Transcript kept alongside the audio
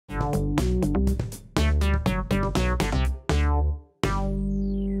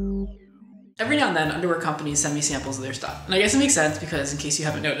Every now and then, underwear companies send me samples of their stuff. And I guess it makes sense because, in case you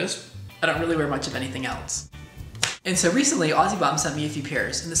haven't noticed, I don't really wear much of anything else. And so recently, Aussie Bomb sent me a few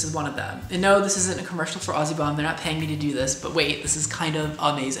pairs, and this is one of them. And no, this isn't a commercial for Aussie Bomb, they're not paying me to do this, but wait, this is kind of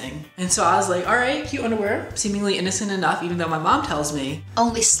amazing. And so I was like, all right, cute underwear, seemingly innocent enough, even though my mom tells me,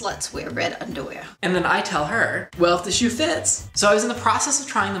 only sluts wear red underwear. And then I tell her, well, if the shoe fits. So I was in the process of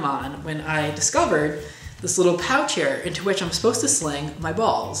trying them on when I discovered this little pouch here into which I'm supposed to sling my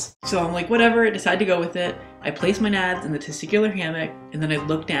balls. So I'm like, whatever, I decide to go with it. I place my nads in the testicular hammock, and then I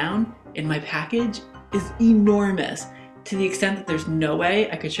look down, and my package is enormous, to the extent that there's no way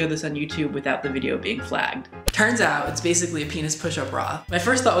I could show this on YouTube without the video being flagged. Turns out it's basically a penis push-up bra. My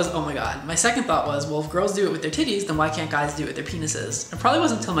first thought was, oh my god. My second thought was, well, if girls do it with their titties, then why can't guys do it with their penises? It probably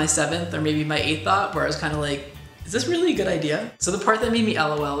wasn't until my 7th or maybe my 8th thought where I was kind of like, is this really a good idea? So the part that made me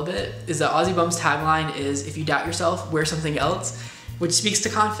LOL a bit is that Aussie Bum's tagline is, if you doubt yourself, wear something else, which speaks to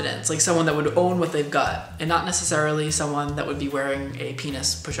confidence, like someone that would own what they've got, and not necessarily someone that would be wearing a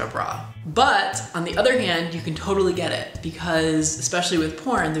penis push-up bra. But on the other hand, you can totally get it, because especially with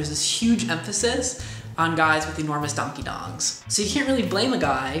porn, there's this huge emphasis on guys with enormous donkey dongs. So you can't really blame a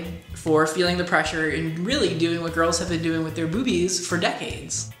guy for feeling the pressure and really doing what girls have been doing with their boobies for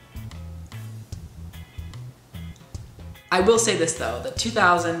decades. I will say this though, that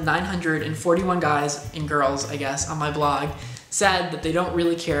 2,941 guys and girls, I guess, on my blog said that they don't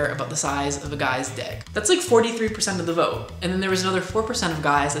really care about the size of a guy's dick. That's like 43% of the vote. And then there was another 4% of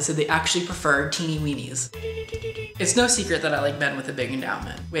guys that said they actually prefer teeny weenies. It's no secret that I like men with a big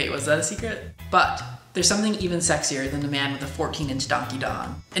endowment. Wait, was that a secret? But there's something even sexier than a man with a 14-inch donkey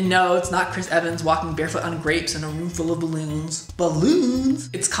dong. And no, it's not Chris Evans walking barefoot on grapes in a room full of balloons. Balloons!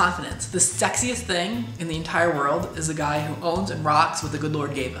 It's confidence. The sexiest thing in the entire world is a guy who owns and rocks what the good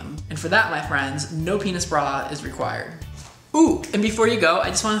Lord gave him. And for that, my friends, no penis bra is required. Ooh, and before you go, I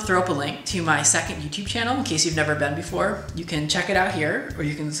just want to throw up a link to my second YouTube channel in case you've never been before. You can check it out here, or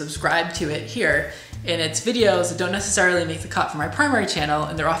you can subscribe to it here. And it's videos that don't necessarily make the cut for my primary channel,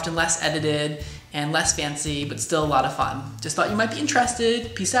 and they're often less edited and less fancy, but still a lot of fun. Just thought you might be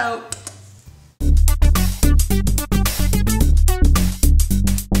interested. Peace out.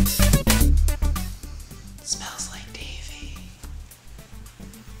 Smells like Davey.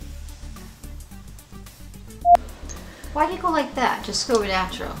 Why do you go like that? Just go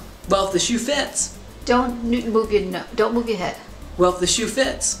natural. Well, if the shoe fits. Don't move your head. Well, if the shoe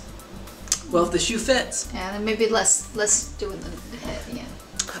fits. Well, if the shoe fits. Yeah, then maybe less doing the head again.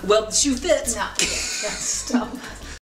 Well, if the shoe fits. No, yeah, stop.